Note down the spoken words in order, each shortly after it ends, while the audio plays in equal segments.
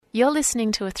You're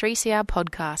listening to a 3CR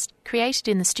podcast created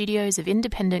in the studios of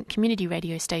independent community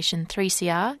radio station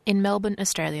 3CR in Melbourne,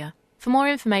 Australia. For more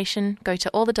information, go to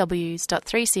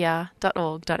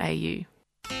allthews.3cr.org.au.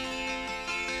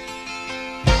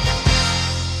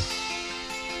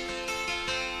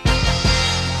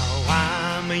 Now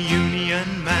I'm a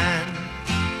union man,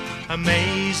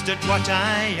 amazed at what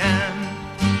I am.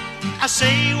 I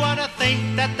say what I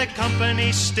think, that the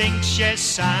company stinks.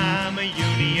 Yes, I'm a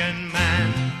union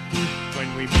man.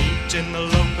 When we meet in the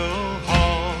local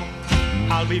hall,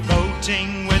 I'll be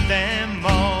voting with them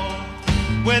all.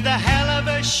 With a hell of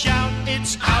a shout,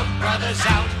 it's out, brothers,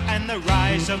 out, and the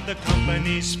rise of the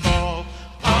company's fall.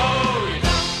 Oh, you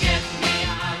don't get me,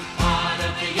 I'm part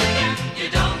of the union. You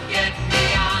don't get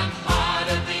me, I'm part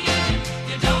of the union.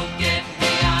 You don't get me,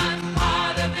 I'm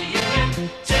part of the union.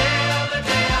 Till the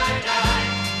day I die.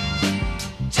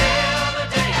 Till the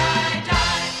day I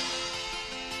die.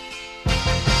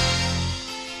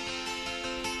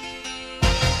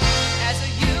 As a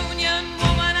union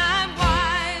woman, I'm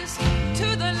wise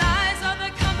to the lies of the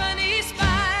company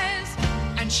spies.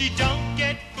 And she don't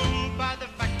get fooled by the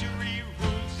factory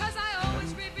rules. 'Cause I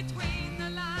always read between the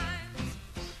lines.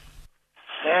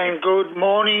 And good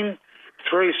morning,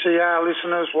 3CR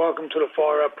listeners. Welcome to the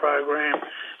Fire Up program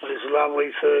this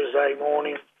lovely Thursday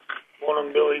morning.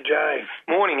 Morning, Billy J.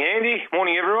 Morning, Andy.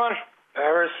 Morning, everyone.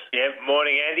 Paris, Yep,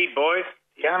 morning, Andy, boys.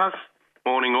 Giannis,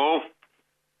 Morning, all.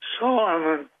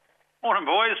 Simon. Morning,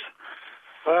 boys.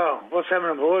 Well, what's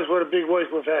happening, boys? What a big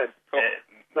week we've had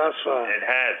thus far. It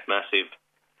has. Massive.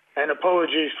 And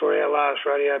apologies for our last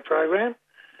radio program.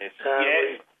 It's,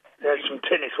 We had some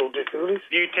technical difficulties.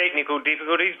 few technical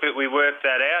difficulties, but we worked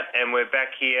that out, and we're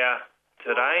back here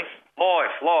today.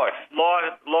 Live,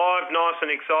 nice and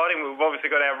exciting. We've obviously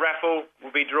got our raffle.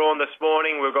 We'll be drawn this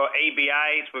morning. We've got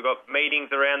EBAs. We've got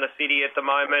meetings around the city at the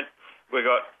moment. We've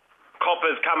got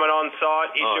coppers coming on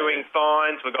site, issuing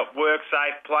fines. We've got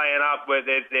WorkSafe playing up. Where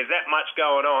there's that much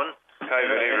going on.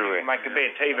 COVID everywhere. Make it be a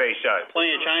TV show.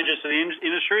 Plenty of changes to the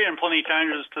industry and plenty of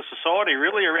changes to society,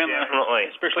 really, around Definitely.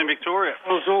 especially in Victoria.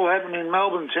 Well, it's all happening in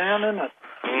Melbourne town, isn't it?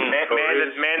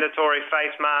 Mandatory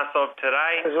face masks of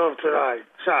today. As of today.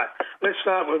 So, let's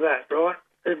start with that, right?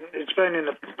 It's been in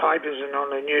the papers and on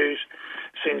the news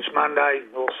since Monday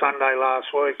or Sunday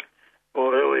last week,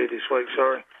 or earlier this week,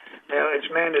 sorry. Now, it's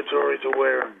mandatory to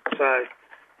wear them. So, if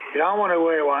you don't want to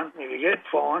wear one, if you get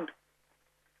fined,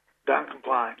 don't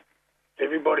complain.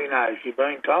 Everybody knows. You're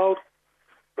being told,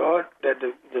 right, that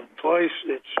the police,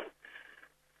 it's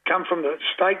come from the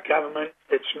state government,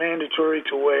 it's mandatory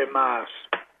to wear masks.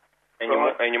 And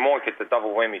you might get the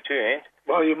double whammy too, Ant.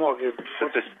 Well, you might get...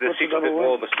 The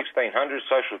 1600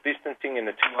 social distancing and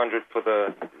the 200 for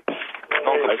the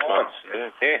non-compliance.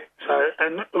 Yeah. So,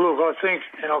 and look, I think,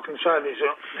 and I can say this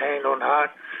hand on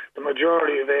heart, the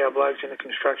majority of our blokes in the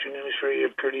construction industry are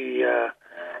pretty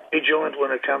vigilant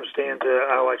when it comes down to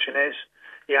OH&S.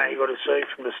 You got to see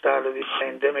from the start of this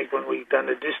pandemic when we've done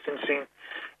the distancing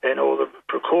and all the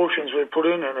precautions we've put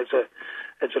in, and it's a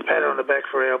pat on the back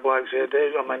for our blokes out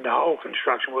there. I mean, the whole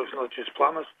construction works, not just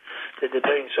plumbers, that they're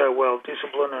being so well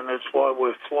disciplined, and that's why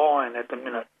we're flying at the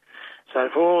minute. So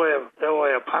for all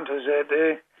our punters out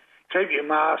there, keep your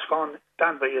mask on.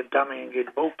 Don't be a dummy and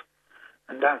get booked.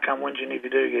 And don't come whinging if you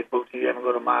do get booked if you haven't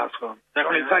got a mask on.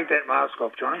 Exactly. Take that mask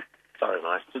off, Johnny. Sorry,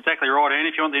 mate. That's exactly right, and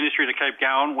if you want the industry to keep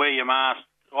going, wear your mask.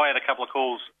 I had a couple of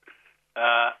calls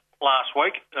last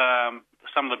week.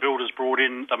 Some of the builders brought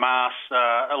in the masks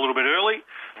a little bit early.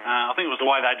 I think it was the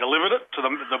way they delivered it to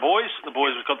the boys. The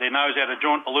boys have got their nose out of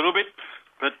joint a little bit.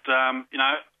 But,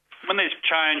 when there's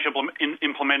change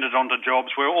implemented onto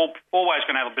jobs, we're always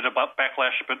going to have a bit of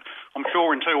backlash, but I'm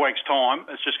sure in 2 weeks' time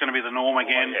it's just going to be the norm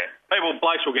again.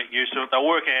 Blokes will get used to it. They'll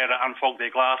work out how to unfog their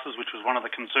glasses, which was one of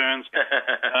the concerns.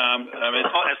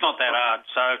 It's not that hard.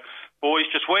 So, boys,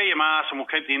 just wear your mask and we'll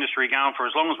keep the industry going for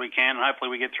as long as we can, and hopefully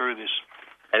we get through this.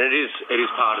 And it is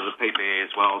part of the PPE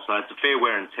as well, so it's a fair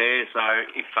wear and tear. So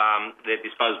if they're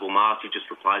disposable masks, you just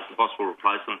replace them. Boss will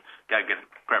replace them.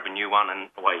 Grab a new one,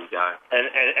 and away you go.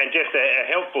 And just a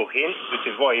helpful hint, which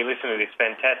is why you listen to this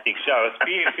fantastic show. It's for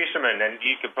you fishermen, and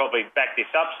you could probably back this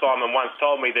up. Simon once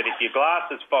told me that if your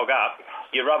glasses fog up,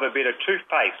 you rub a bit of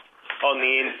toothpaste on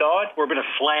the inside. Or a bit of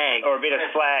flag. Well,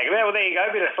 there you go,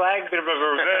 a bit of flag, a bit of a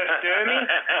reverse dermy,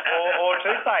 or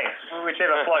toothpaste,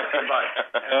 whichever floats them both.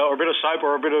 Or a bit of soap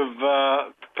or a bit of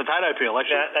potato peel,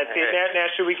 actually. That's it.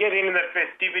 Now, should we get into the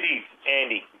festivities,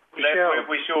 Andy?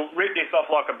 We shall rip this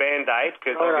off like a Band-Aid,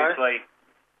 because obviously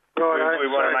we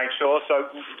want to make sure.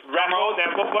 So, raffle.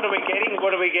 Now, what are we getting?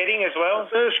 What are we getting as well?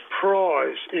 The first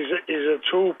prize is a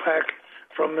tool pack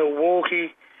from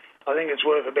Milwaukee I think it's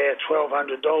worth about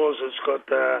 $1,200. It's got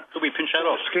Could we pinch that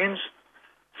off? skins.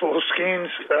 4 skins.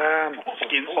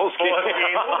 Skins. No,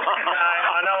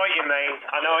 I know what you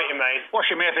mean. Wash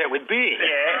your mouth out with beer.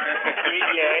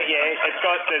 Yeah. It's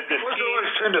got the skins.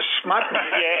 Turned to smut.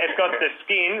 Yeah, it's got the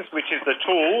skins, which is the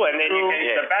tool, and then you can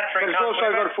the battery. But it's comes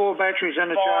also with got 4 batteries and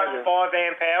a charger. 5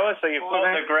 amp hours, so you've got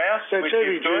the grouse, So which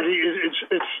heavy is good. duty.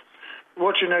 It's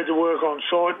what you need to work on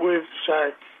site with.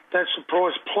 So that's the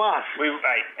price plus.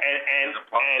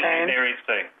 And there is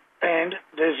too. And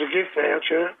there's a gift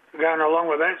voucher going along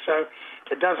with that. So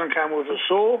it doesn't come with a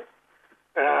saw,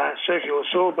 circular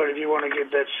saw, but if you want to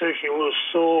get that circular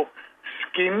saw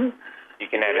skin, You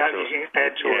can add it to you it. can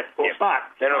add to it. But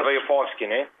Then it'll be a 5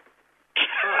 skin, eh?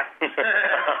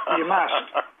 you must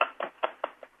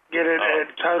get it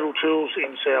at Total Tools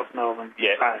in South Melbourne.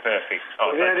 Yeah, perfect.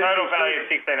 So total value is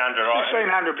 $1,600, right?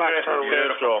 $1,600 total.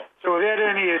 Beautiful. So without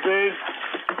any ado,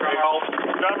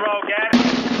 Drum roll, Gab.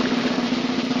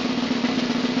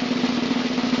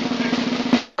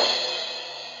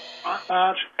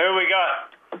 March. Who we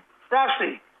got?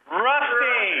 Rusty.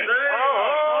 Rusty!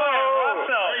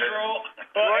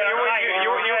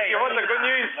 You want the good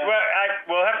news? Well,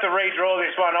 we'll have to redraw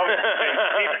this one, obviously.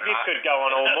 this could go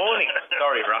on all morning.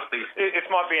 Sorry, Rusty. This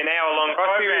might be an hour-long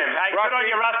program. Hey, good on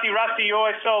you, Rusty. Rusty, you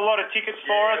always sell a lot of tickets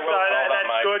for us, so that's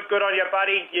mate. good. Good on you,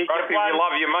 buddy. You Rusty, won. we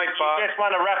love you, mate, You just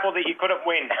won a raffle that you couldn't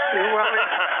win. Well,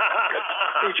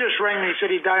 he just rang me,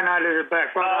 said he donated it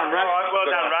back. Well done, Russ. All right, well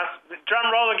done, Russ. Drum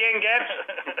roll again, Gab.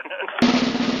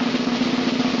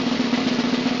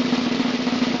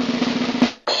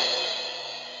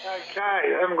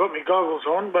 Okay, I haven't got my goggles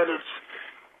on, but it's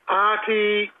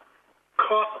Artie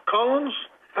Collins.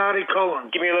 Artie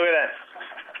Collins. Give me a look at that.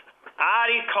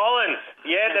 Artie Collins.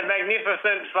 Yeah, the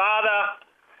magnificent father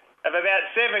of about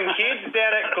 7 kids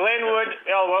down at Glenwood.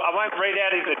 Oh, well, I won't read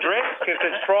out his address because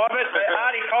it's private. But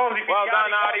Artie Collins, if you Well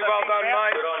done, Artie. Well done,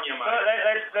 mate. Good on you,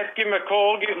 mate. Let's give him a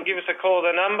call. Give us a call,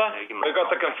 the number. We've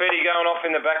got the confetti going off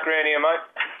in the background here, mate.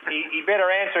 He better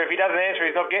answer. If he doesn't answer,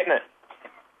 he's not getting it.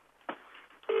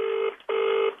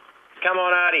 Come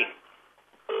on, Artie.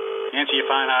 Answer your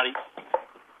phone, Artie.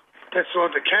 That's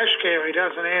like the cash cow. He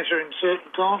doesn't answer in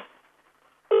certain time.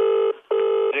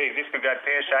 Geez, this could go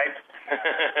pear-shaped.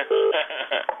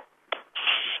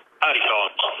 Artie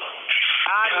Collins.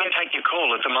 Artie, Can't take your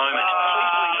call at the moment.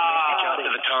 Please leave a message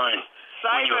after the tone.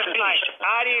 save us, mate.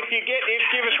 Artie, if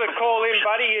give us a call in,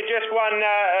 buddy. You just won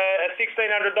a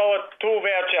 $1,600 tool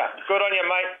voucher. Good on you,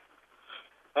 mate.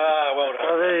 Well done.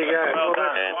 Oh, there you go. Well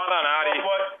done. Well done, Artie.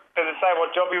 Does it say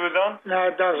what job he was on?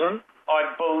 No, it doesn't. I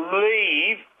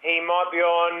believe he might be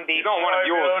on the... He's not one of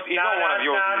yours. He's not one of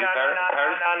yours, is he, Barry?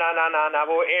 No.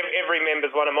 Well, every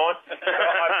member's one of mine.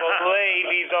 I believe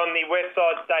he's on the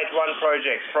Westside Stage 1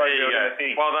 project. There you go.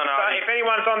 Well done, So Artie. if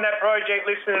anyone's on that project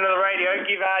listening to the radio,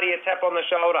 give Artie a tap on the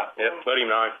shoulder. Yep, let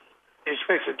him know. He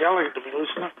expects a delegate to be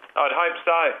listening. I'd hope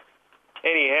so.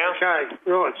 Anyhow, Okay,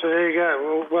 right, so there you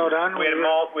go. Well done. we had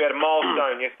a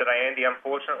milestone yesterday, Andy,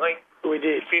 unfortunately. We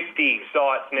did. 50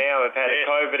 sites now have had a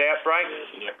COVID outbreak.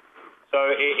 Yep. So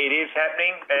it is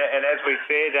happening, and as we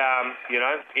said,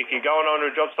 if you're going on to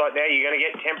a job site now, you're going to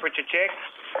get temperature checks.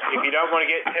 If you don't want to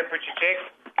get temperature checks,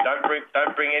 don't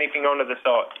bring anything onto the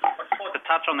site. I'd just like to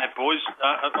touch on that, boys.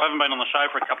 I haven't been on the show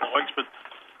for a couple of weeks, but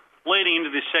leading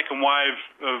into this second wave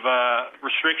of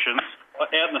restrictions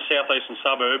out in the southeastern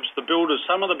suburbs, the builders,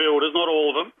 some of the builders, not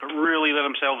all of them, but really let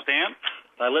themselves down.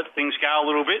 They let things go a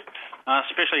little bit,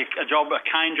 especially a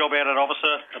cane job out at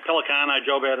Officer, a Pelicano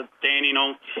job out at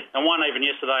Dandenong, and one even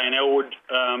yesterday in Elwood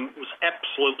was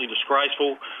absolutely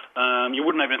disgraceful. You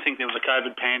wouldn't even think there was a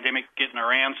COVID pandemic getting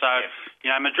around. So,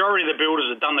 majority of the builders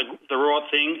have done the right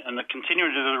thing and they're continuing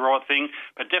to do the right thing,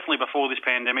 but definitely before this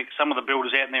pandemic, some of the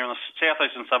builders out there in the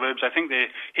southeastern suburbs, I think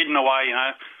they're hidden away,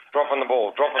 Dropping the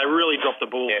ball. They really dropped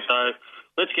the ball. Yeah. So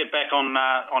let's get back on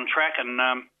track and...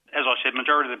 as I said,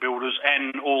 majority of the builders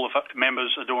and all the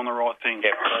members are doing the right thing.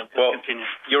 Yeah. So Well, continue.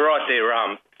 you're right there,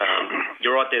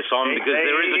 you're right there, Simon, because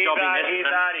there is a job in Here's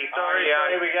Essendon. Artie. Sorry,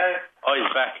 here we go. Oh,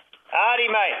 he's back. Artie,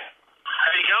 mate,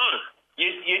 How you going?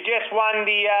 you just won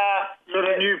the...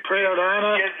 You're a new proud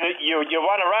owner. You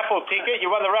won a raffle ticket.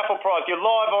 You won the raffle prize. You're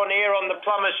live on air on the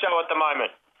Plumbers Show at the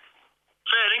moment.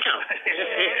 Fair income.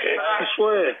 I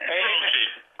swear.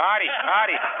 Artie,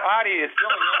 it's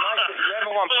still you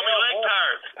haven't won Well, we like Powerball.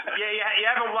 Paris. Yeah, you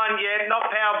haven't won yet. Not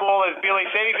Powerball, as Billy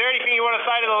said. Is there anything you want to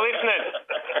say to the listeners?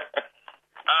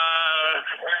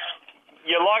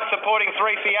 You like supporting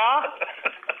 3CR?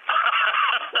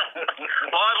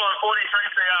 Live on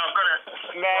 43CR. I've got it.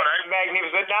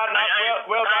 Magnificent. No,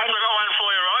 well I've done. got one for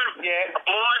you, right? Yeah.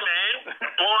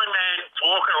 Blind man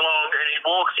walking along and he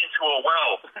walks into a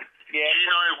well. Yeah. Do you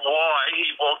know why he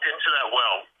walked into that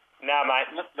well? No,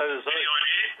 mate. Any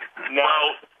idea? No.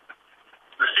 Well,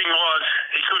 the thing was,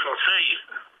 he couldn't see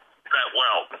that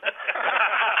well.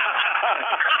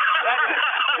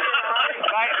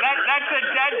 Mate, that's a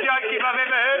dad joke if I've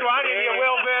ever heard one, and you're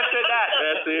well versed at that.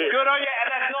 That's it. Good on you, and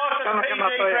that's nice and Come PG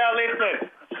up for here. our listeners.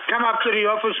 Come up to the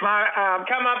office, mate.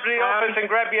 Come up to the office and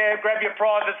grab your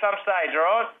prize at some stage, all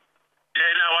right? Yeah,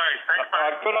 no worries. Thanks,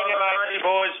 mate. Good on you, mate.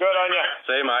 Boys. Good on you.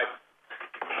 See you, mate.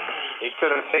 He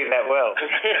couldn't see that well.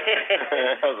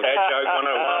 That was a dad joke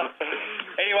 101.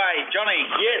 Anyway, Johnny,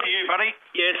 to you, buddy.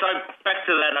 Yeah, so back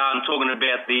to that, talking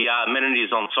about the amenities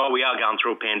on site. We are going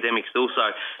through a pandemic still, so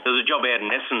there's a job out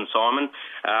in Essendon, Simon,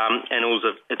 and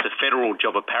it's a federal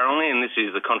job apparently, and this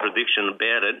is the contradiction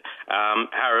about it,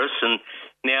 Harris, and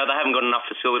now they haven't got enough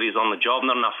facilities on the job,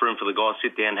 not enough room for the guys to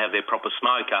sit down and have their proper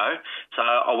smoko. So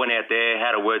I went out there,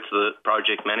 had a word to the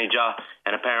project manager,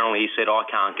 and apparently he said I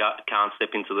can't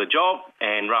step into the job,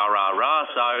 and rah rah rah.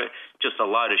 So just a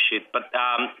load of shit. But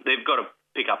they've got to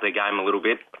pick up their game a little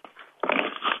bit.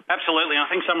 Absolutely. I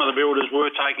think some of the builders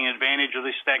were taking advantage of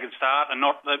this staggered start and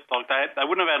not like they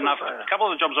wouldn't have had enough. A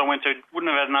couple of the jobs I went to wouldn't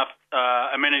have had enough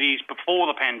amenities before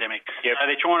the pandemic. Yep. So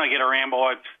they're trying to get around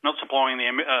by not supplying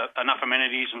enough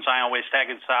amenities and saying, we're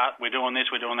staggered start, we're doing this,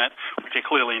 we're doing that, which they're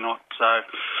clearly not. So,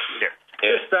 Yep.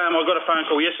 Just, I got a phone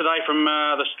call yesterday from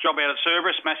the job out at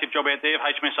Cerberus, massive job out there,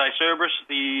 HMSA Cerberus.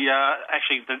 The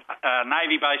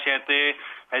Navy base out there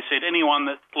has said anyone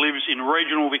that lives in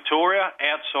regional Victoria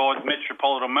outside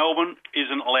metropolitan Melbourne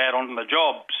isn't allowed on the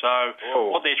job. So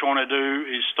what they're trying to do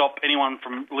is stop anyone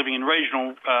from living in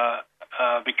regional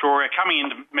Victoria coming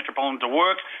into metropolitan to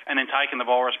work and then taking the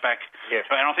virus back. Yes.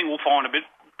 So, and I think we'll find a bit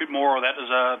more of that as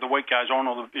the week goes on,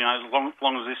 or as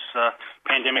long as this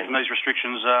pandemic and these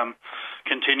restrictions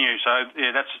continue. So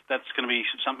yeah, that's going to be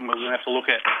something we're going to have to look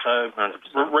at. So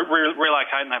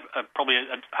relocating probably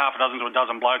half a dozen to a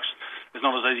dozen blokes is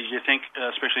not as easy as you think,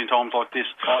 especially in times like this.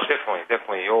 Oh,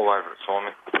 definitely, all over it,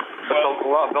 Simon.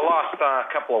 The last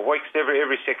couple of weeks,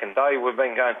 every second day we've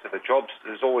been going to the jobs.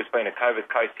 There's always been a COVID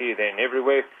case here, there, and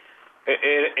everywhere.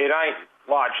 It ain't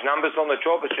large numbers on the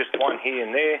job, it's just one here and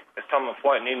there. There's someone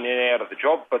floating in and out of the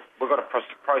job, but we've got a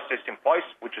process in place,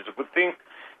 which is a good thing.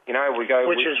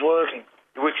 Which is working.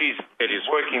 It is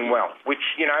working well. Which,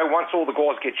 once all the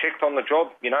guys get checked on the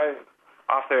job,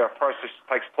 after our process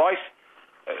takes place,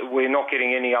 we're not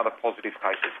getting any other positive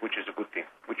cases, which is a good thing,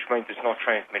 which means it's not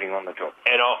transmitting on the job.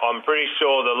 And I'm pretty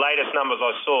sure the latest numbers I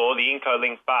saw, the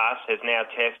IncoLink bus has now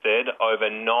tested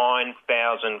over 9,000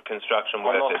 construction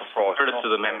workers. Credit to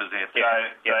the members there. So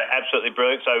absolutely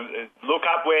brilliant. So look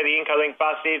up where the IncoLink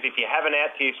bus is. If you haven't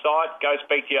out to your site, go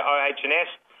speak to your OH&S.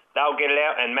 They'll get it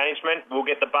out, and management will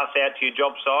get the bus out to your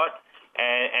job site.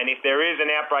 And if there is an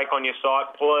outbreak on your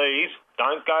site, please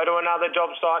don't go to another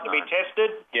job site to be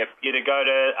tested. Yep. You're to go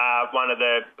to one of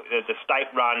the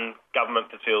state-run government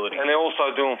facilities. And they're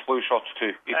also doing flu shots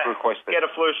too, if requested. Get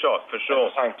a flu shot, for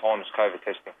sure. At the same time as COVID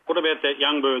testing. What about that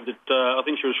young bird that I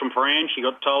think she was from Ferran? She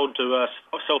got told to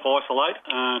self-isolate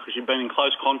because she'd been in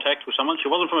close contact with someone. She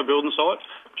wasn't from a building site.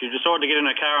 She decided to get in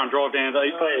her car and drive down to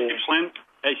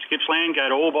Gippsland, go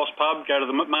to Orbost pub, go to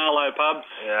the Marlow pub,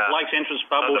 Lakes Entrance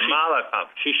pub. The Marlow pub.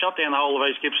 She shot down the whole of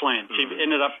East Gippsland. She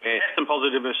ended up testing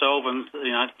positive herself, and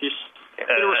just a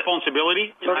bit of responsibility.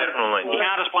 Definitely. You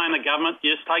can't just blame the government.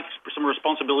 You just take some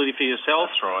responsibility for yourself.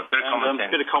 That's right.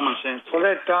 Bit of common sense. Well,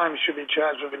 that dame should be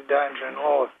charged with endangering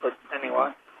life, but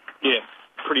anyway. Yeah,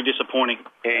 pretty disappointing.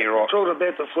 Yeah, you're right. Talking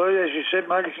about the flu, as you said,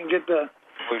 mate, you can get the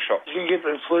flu shots. You can get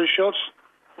the flu shots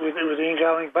with the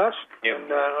IncoLink bus, and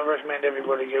I recommend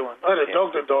everybody get one. I had a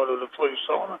dog that died of the flu,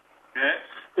 Simon. Yeah?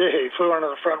 Yeah, he flew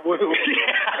under the front wheel. I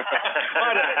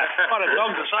had a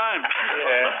dog the same.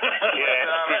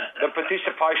 The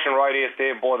participation rate out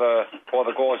there by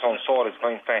the guys on site has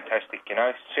been fantastic,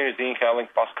 As soon as the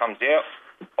IncoLink bus comes out,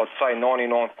 I'd say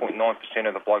 99.9%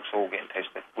 of the blokes are all getting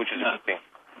tested, which is a good thing.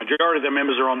 Majority of their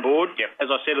members are on board. Yep. As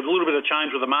I said, a little bit of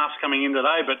change with the mask coming in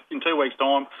today, but in 2 weeks'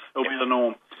 time, it'll be the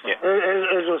norm. Yeah.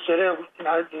 As I said,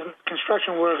 the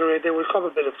construction worker out there, we've got a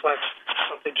bit of flack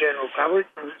of the general public,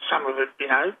 and some of it,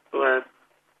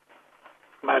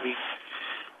 maybe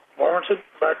warranted,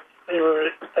 but they're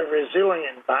a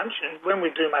resilient bunch, and when we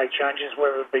do make changes,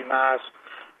 whether it be masks,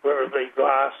 whether it be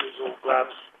glasses or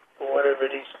gloves or whatever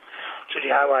it is, to the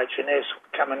OH&S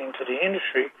coming into the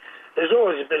industry, there's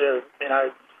always a bit of,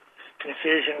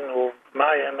 confusion or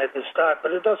mayhem at the start,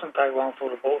 but it doesn't take long for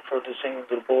the singing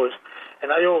to the boys, and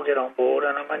they all get on board.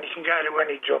 And you can go to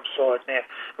any job site now.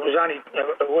 It was only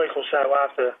a week or so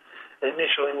after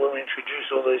initially when we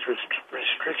introduced all these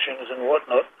restrictions and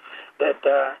whatnot,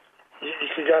 that you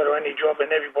could go to any job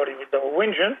and everybody they were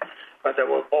whinging, but they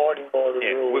were abiding by the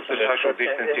rules. With the social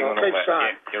distancing and all that.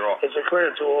 Saying, you're right. It's a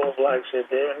credit to all the blokes out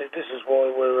there, and this is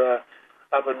why we're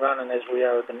up and running as we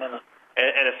are at the minute.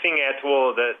 And a thing out to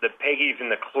all the Peggies and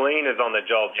the cleaners on the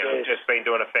job who've just been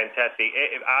doing a fantastic.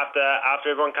 After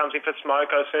everyone comes in for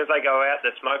smoko, as soon as they go out,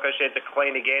 the smoko sheds are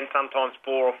clean again, sometimes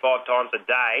 4 or 5 times a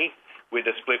day with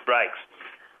the split breaks.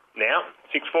 Now,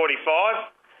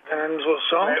 6:45. And what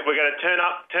song? We're going to turn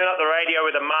up the radio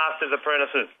with the Masters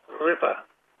Apprentices. Ripper.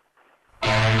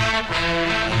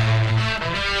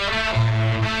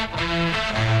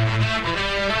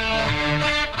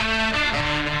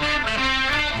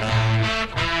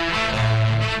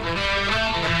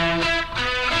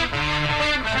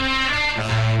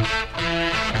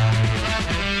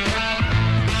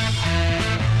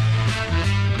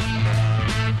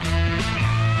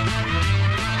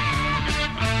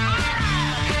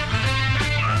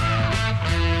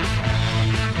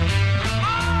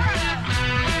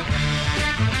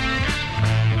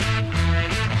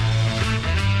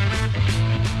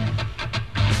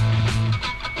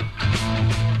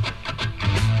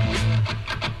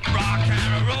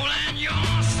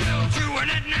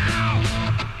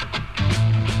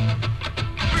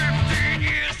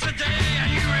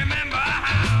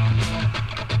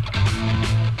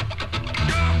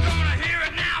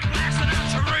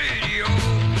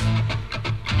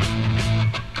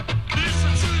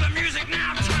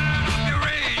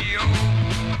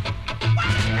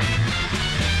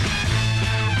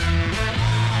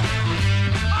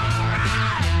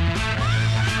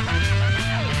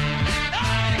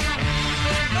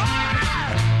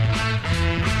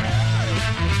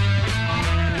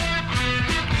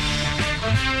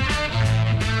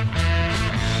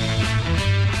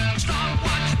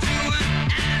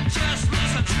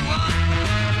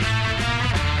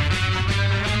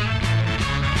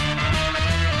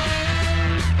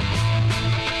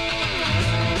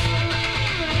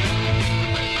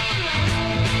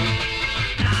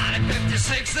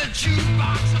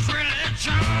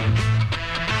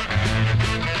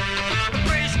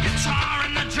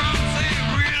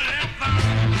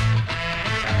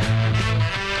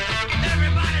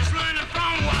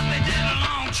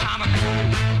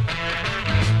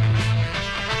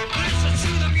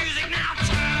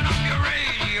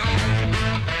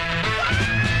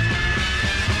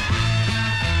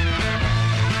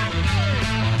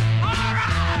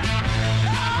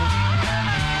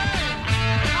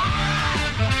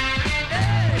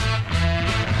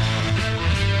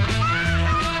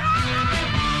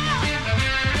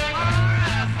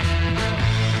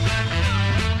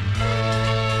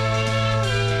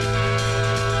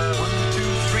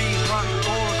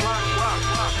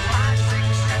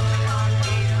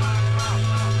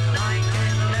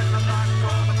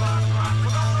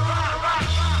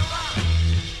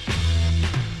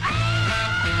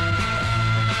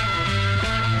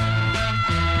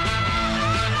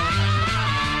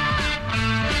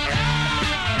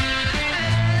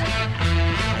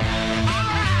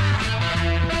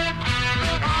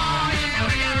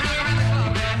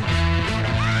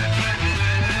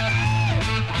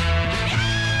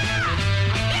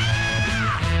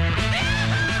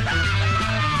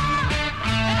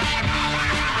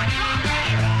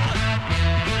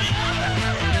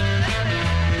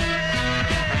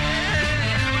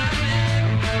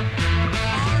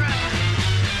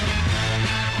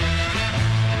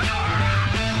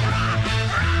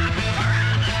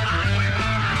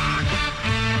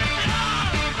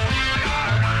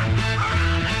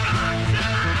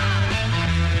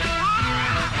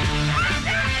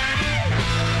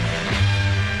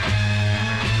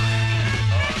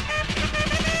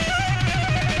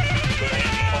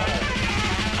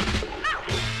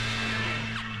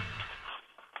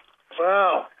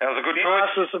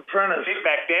 Apprentice. Sit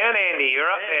back down, Andy. You're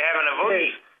up there having a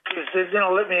boogie. He said,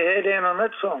 let me hair down on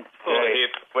that song.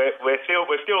 We're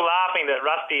still laughing that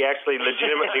Rusty actually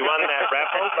legitimately won that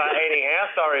raffle, but anyhow,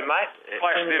 sorry, mate.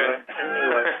 Flash did it.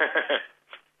 Anyway.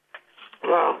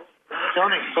 Well,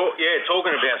 Johnny.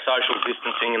 Talking about social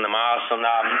distancing in the masks, on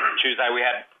Tuesday we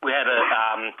had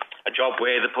a job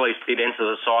where the police did enter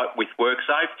the site with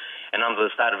WorkSafe, and under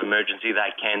the state of emergency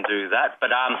they can do that.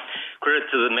 But credit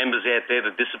to the members out there,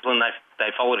 the discipline. They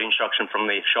followed instruction from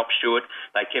their shop steward.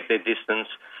 They kept their distance.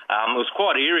 It was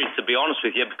quite eerie, to be honest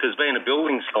with you, because being a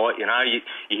building site, you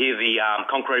hear the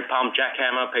concrete pump,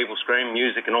 jackhammer, people screaming,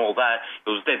 music and all that.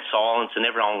 It was dead silence and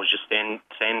everyone was just standing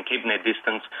keeping their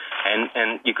distance.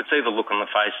 And you could see the look on the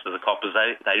face of the coppers.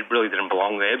 They really didn't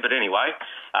belong there. But anyway,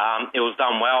 it was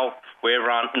done well.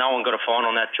 No one got a fine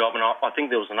on that job. And I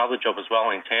think there was another job as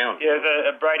well in town. Yeah,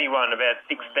 there's a Brady one, about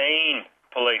 16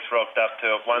 police rocked up to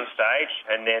at one stage,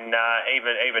 and then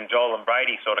even Joel and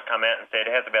Brady sort of come out and said,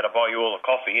 how's about I buy you all a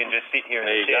coffee and just sit here in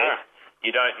the shed?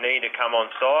 You don't need to come on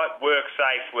site.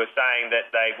 WorkSafe was saying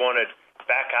that they wanted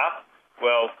backup.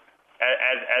 Well,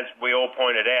 as we all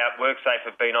pointed out, WorkSafe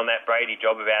have been on that Brady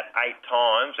job about 8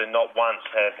 times and not once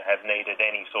have needed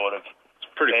any sort of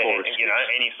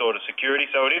any sort of security.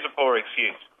 So it is a poor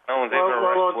excuse. No one's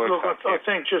look, I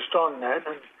think just on that,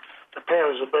 and the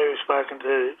powers that be have spoken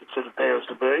to the powers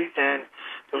that be, and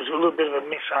there was a little bit of a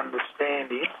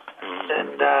misunderstanding.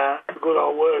 And good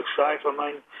old WorkSafe, I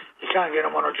mean, you can't get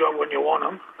them on a job when you want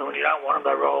them, and when you don't want them,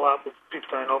 they roll up with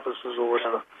 15 officers or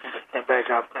whatever and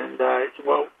back up. And,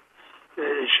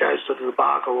 it shows the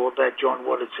debacle of that John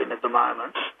what it's in at the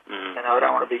moment. And I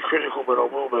don't want to be critical, but I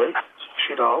will be.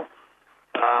 Shithole.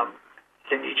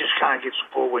 And you just can't get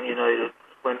support when you need it.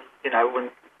 When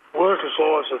workers'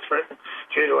 lives are threatened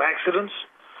due to accidents,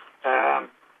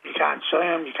 you can't see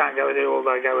them, you can't go there, or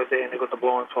they go there and they've got the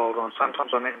blindfold on.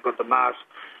 Sometimes I think they've got the mask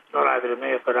not over the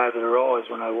mouth but over their eyes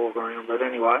when they walk around. But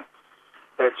anyway,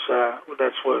 that's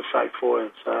WorkSafe for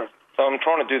you. So I'm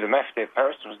trying to do the math there,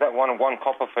 Paris. Was that one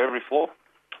copper for every floor?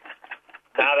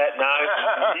 No,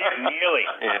 nearly.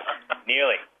 Yeah.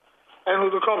 Nearly.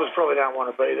 And the coppers probably don't want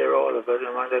to be there either, but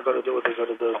they've got to do what they've got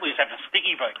to do. Probably just having a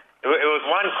sticky beat. It was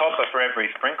one copper for every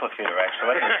sprinkler fitter,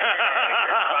 actually.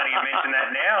 It's funny you mention that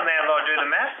now that I do the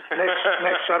math.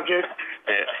 Next subject.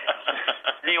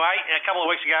 Yeah. Anyway, a couple of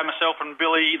weeks ago, myself and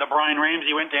Billy, the Brain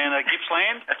Ramsey, went down to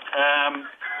Gippsland.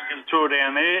 Did a tour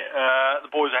down there.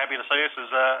 The boys are happy to see us,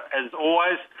 as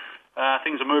always.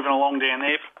 Things are moving along down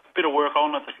there. Bit of work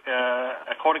on at the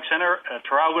Aquatic Centre at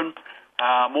Traralgon.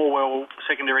 Morwell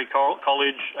Secondary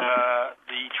College,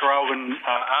 the Traralgon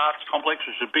Arts Complex,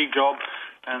 which is a big job,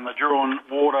 and the Duron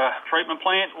Water Treatment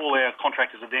Plant. All our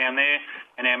contractors are down there,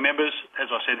 and our members,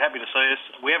 as I said, happy to see us.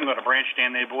 We haven't got a branch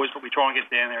down there, boys, but we try and get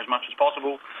down there as much as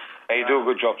possible. You do a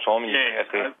good job, Simon.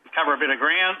 Cover a bit of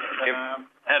ground.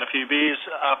 Had a few beers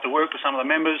after work with some of the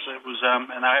members. It was, and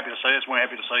they're happy to see us. We're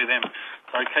happy to see them.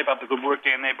 So keep up the good work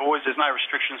down there, boys. There's no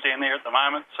restrictions down there at the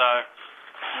moment, so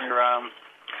we're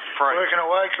working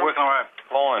away.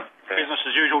 Fine. Business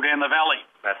as usual down the valley.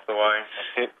 That's the way.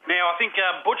 That's it. Now, I think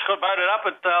Butch got voted up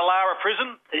at Lara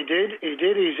Prison. He did.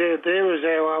 He's out there as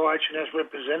our OH&S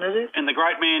representative. And the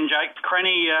great man, Jake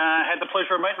Crenny, had the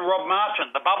pleasure of meeting Rob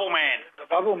Marchant, the Bubble Man. The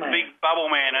Bubble Man. Big Bubble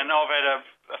Man. And I've had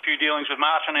a few dealings with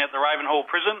Marchant out at the Ravenhall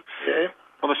Prison. Yeah.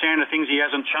 By the sound of things, he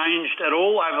hasn't changed at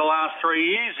all over the last 3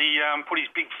 years. He put his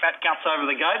big fat guts over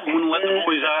the gate and wouldn't let the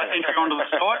boys enter onto the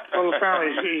site. Well,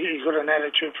 apparently he's got an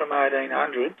attitude from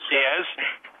 1800s. He has.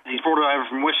 He's brought it over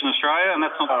from Western Australia, and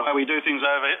that's not the way we do things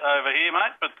over here,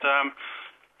 mate. But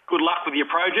good luck with your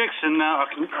projects, and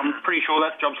I'm pretty sure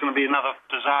that job's going to be another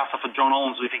disaster for John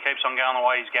Ollins if he keeps on going the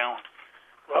way he's going.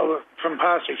 Well, from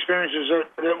past experiences,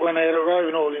 that went out at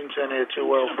Ravenhall didn't turn out too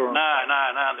well for him. No.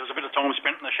 There was a bit of time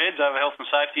spent in the sheds over health and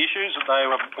safety issues that they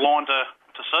were blind to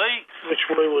see. Which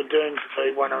we were doomed to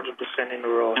be 100% in the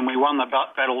right. And we won the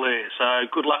battle there. So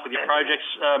good luck with your projects,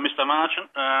 Mr. Marchant.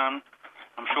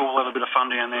 I'm sure we'll have a bit of fun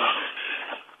down there.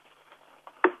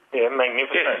 Yeah,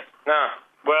 magnificent. Yeah. No.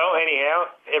 Well, anyhow,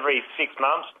 every 6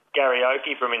 months, Gary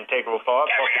Oakey from Integral Fire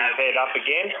popped his head up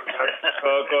again.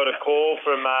 I got a call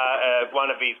from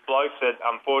one of his blokes that,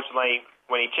 unfortunately,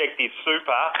 when he checked his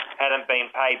super, hadn't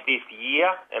been paid this year,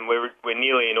 and we're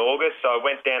nearly in August. So I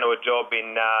went down to a job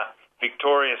in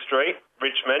Victoria Street,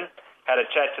 Richmond, had a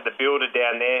chat to the builder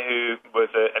down there who was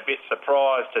a bit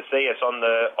surprised to see us on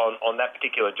that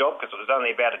particular job because it was only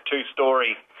about a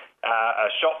 2-storey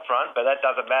shop front, but that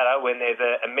doesn't matter. When there's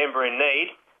a member in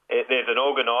need, there's an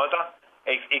organiser.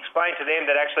 Explain to them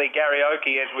that actually Gary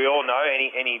Oakey, as we all know,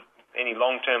 any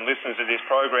long-term listeners of this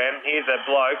program, here's a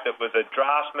bloke that was a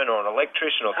draftsman or an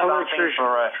electrician or something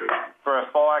for a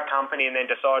fire company and then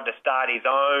decided to start his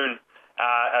own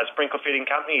sprinkler fitting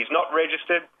company. He's not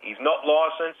registered, he's not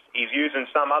licensed, he's using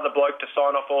some other bloke to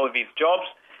sign off all of his jobs.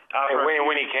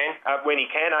 When he can. When he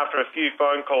can, after a few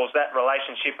phone calls, that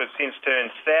relationship has since turned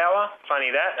sour.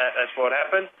 Funny that's what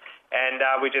happened. And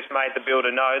we just made the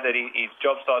builder know that his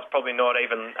job site's probably not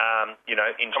even,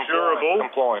 insurable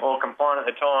or compliant at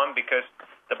the time because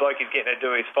the bloke is getting to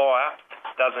do his fire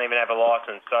doesn't even have a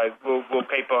licence. So we'll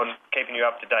keep on keeping you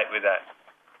up to date with that.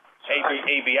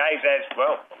 EBAs as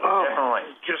well,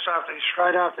 definitely. Just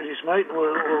straight after this meeting,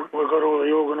 we've got all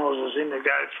the organisers in to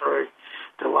go through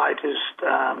the latest,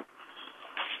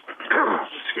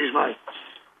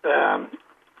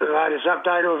 the latest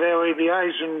update of our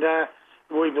EBAs, and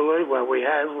we believe, we've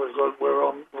got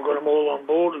them all on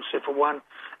board except for one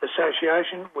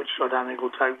association, which I don't think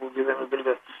we'll give them a bit of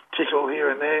a tickle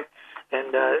here and there,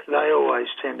 and they always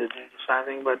tend to do the same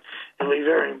thing, but it'll be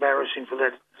very embarrassing for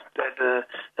that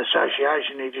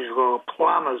association. You just got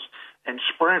plumbers and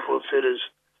sprinkler fitters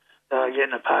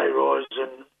getting a pay rise,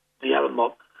 and the other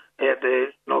mob out there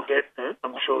not getting it.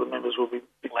 I'm sure the members will be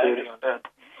dirty on that.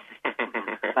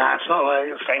 No, it's not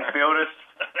like tank builders.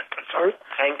 Sorry?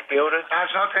 Tank builders? No,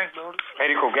 it's not tank builders.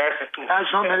 Medical gas. No,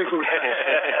 it's not medical gas.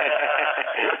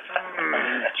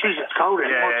 Jeez, it's cold in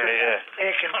here.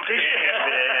 Air conditioning.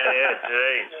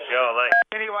 Geez. Golly.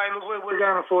 Anyway, look, we're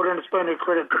going to forward, and it's been a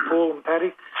credit to Paul and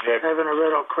Paddy having a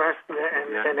red hot crack,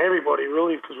 and everybody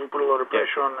really, because we put a lot of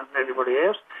pressure on everybody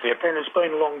else. And it's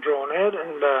been long drawn out,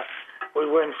 and we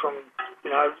went from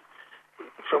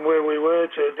where we were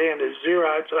to down to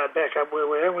zero to back up where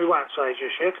we are. We won't say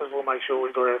just yet because we'll make sure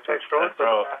we got our facts right.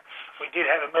 We did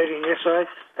have a meeting yesterday,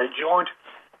 a joint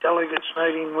delegates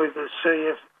meeting with the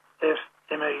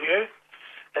CFFMEU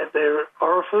at their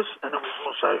orifice, and it was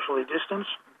all socially distanced,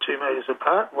 2 metres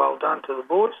apart. Well done to the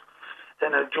boys.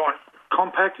 And a joint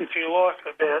compact, if you like,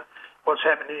 about what's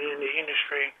happening in the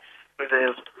industry with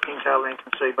our Intel, Link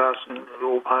and CBus, and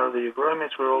all part of the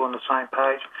agreements. We're all on the same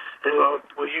page. Well,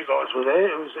 you guys were there.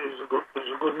 It was a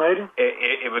good meeting.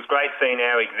 It was great seeing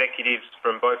our executives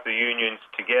from both the unions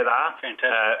together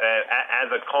as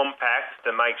a compact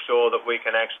to make sure that we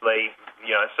can actually,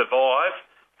 survive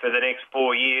for the next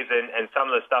 4 years. And some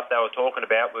of the stuff they were talking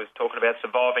about was talking about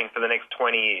surviving for the next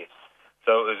 20 years.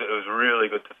 So it was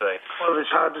really good to see. Well, there's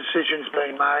hard decisions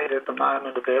being made at the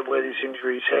moment about where this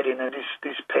industry is heading, and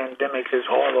this pandemic has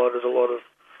highlighted a lot of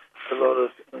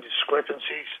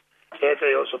discrepancies out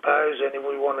there, I suppose. And if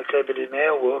we want to keep it in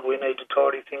our world, we need to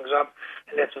tidy things up,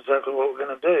 and that's exactly what we're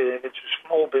going to do. If it's a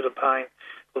small bit of pain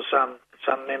for some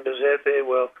members out there,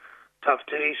 well, tough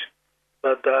titties.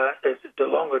 But the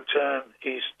longer term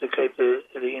is to keep the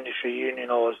industry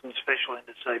unionised, and especially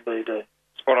in the CBD.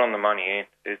 Spot on the money, Ian.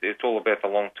 It's all about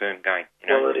the long-term gain.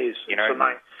 Well, it is. It's the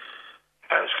main.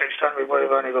 It keeps telling me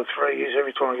we've only got 3 years.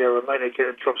 Every time I go to a meeting,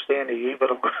 it drops down to you, but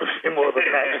I've got a few more than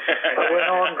that. But when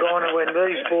I'm gone and when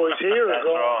these boys here are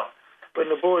gone,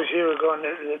 when the boys here are gone,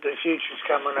 the future's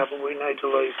coming up, and we need to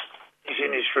leave this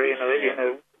industry in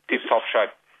a tip-top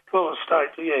shape. Well,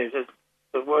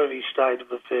 the worthy state of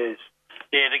affairs.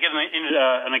 Yeah, to get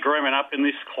an agreement up in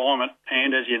this climate,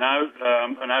 and as you know,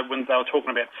 when they were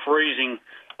talking about freezing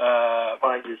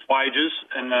wages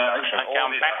and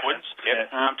going backwards,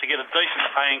 to get a decent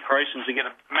pay increase and to get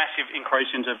a massive increase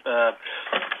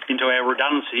into our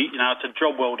redundancy, it's a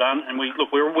job well done. And we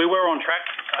were on track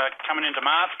coming into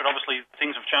March, but obviously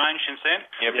things have changed since then.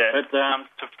 But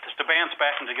to bounce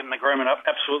back and to get an agreement up,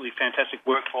 absolutely fantastic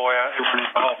work by everyone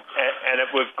involved. And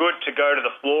it was good to go to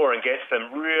the floor and get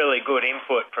some really good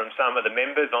input from some of the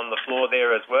members on the floor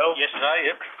there as well.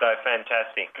 Yesterday, So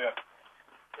fantastic.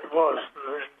 It was.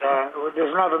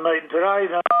 There's another meeting today,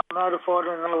 notified,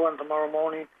 and another one tomorrow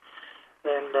morning,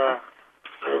 and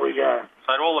there we go.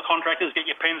 So to all the contractors, get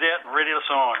your pens out and ready to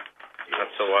sign.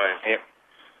 That's the way. Yep.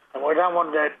 And we don't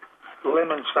want that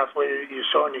lemon stuff where you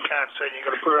sign, you can't see, you've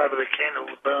got to put it over the candle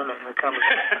and burn it, and it comes.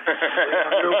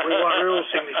 We want real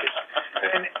signatures.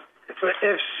 And for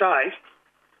F's sake,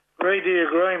 read the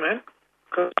agreement,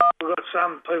 because we've got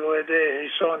some people out there who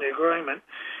sign the agreement,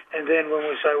 and then when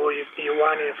we say, well, you're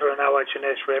waiting for an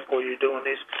OH&S rep, or you're doing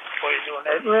this, or you're doing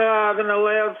that, well, I've been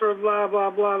allowed for blah, blah,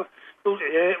 blah.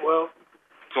 Yeah, well...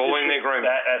 It's all in the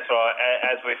agreement. That's right.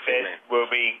 As we said,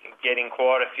 we'll be getting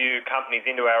quite a few companies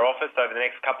into our office over the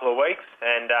next couple of weeks,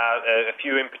 and a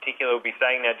few in particular will be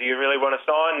saying, now, do you really want to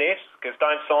sign this? Because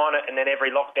don't sign it and then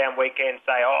every lockdown weekend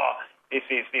say, this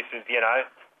is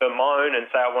bemoan, and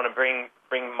say, I want to bring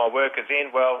my workers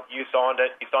in. Well, you signed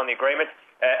it. You signed the agreement.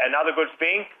 Another good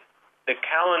thing, the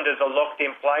calendars are locked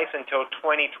in place until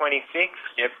 2026.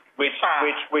 Yep.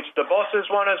 Which the bosses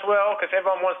want as well, because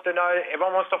everyone wants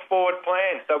to forward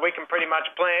plan, so we can pretty much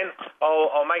plan.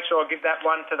 I'll make sure I give that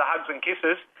one to the hugs and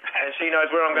kisses, and she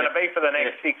knows where I'm going to be for the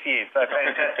next 6 years. So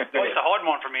fantastic. I used to hide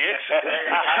mine from you.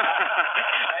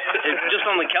 Just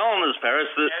on the calendars, Paris,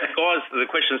 the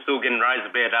question's still getting raised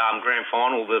about grand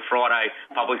final, the Friday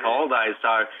public holidays.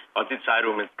 So I did say to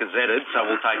him it's gazetted, so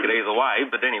we'll take it either way.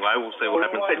 But anyway, we'll see what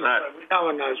happens with that. No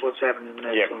one knows what's happening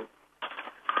there. Yep.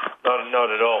 Not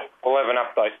at all. We'll have an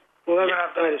update. We'll have an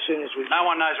update as soon as we... No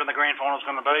one knows when the grand final's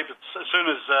going to be, but as soon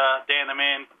as Dan the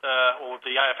Man or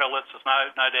the AFL lets us know,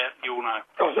 no doubt you'll know.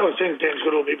 I think Dan's got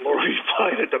a little bit more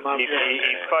played at the moment.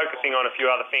 He's focusing on a few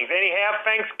other things. Anyhow,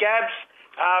 thanks, Gabs,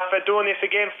 for doing this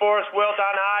again for us. Well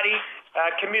done, Artie.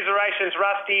 Commiserations,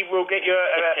 Rusty. We'll get you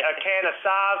a can of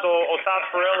SARS or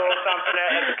sarsaparilla or something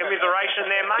as a commiseration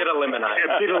there, mate. Bit of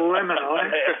lemonade. A bit of lemon, I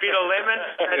think. A bit of lemon,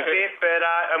 that's it. But,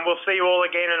 and we'll see you all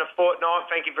again in a fortnight.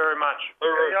 Thank you very much.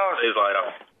 See you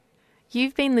later.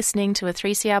 You've been listening to a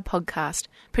 3CR podcast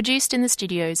produced in the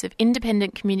studios of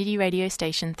independent community radio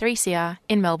station 3CR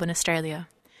in Melbourne, Australia.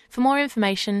 For more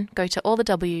information, go to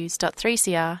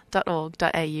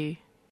allthews.3cr.org.au.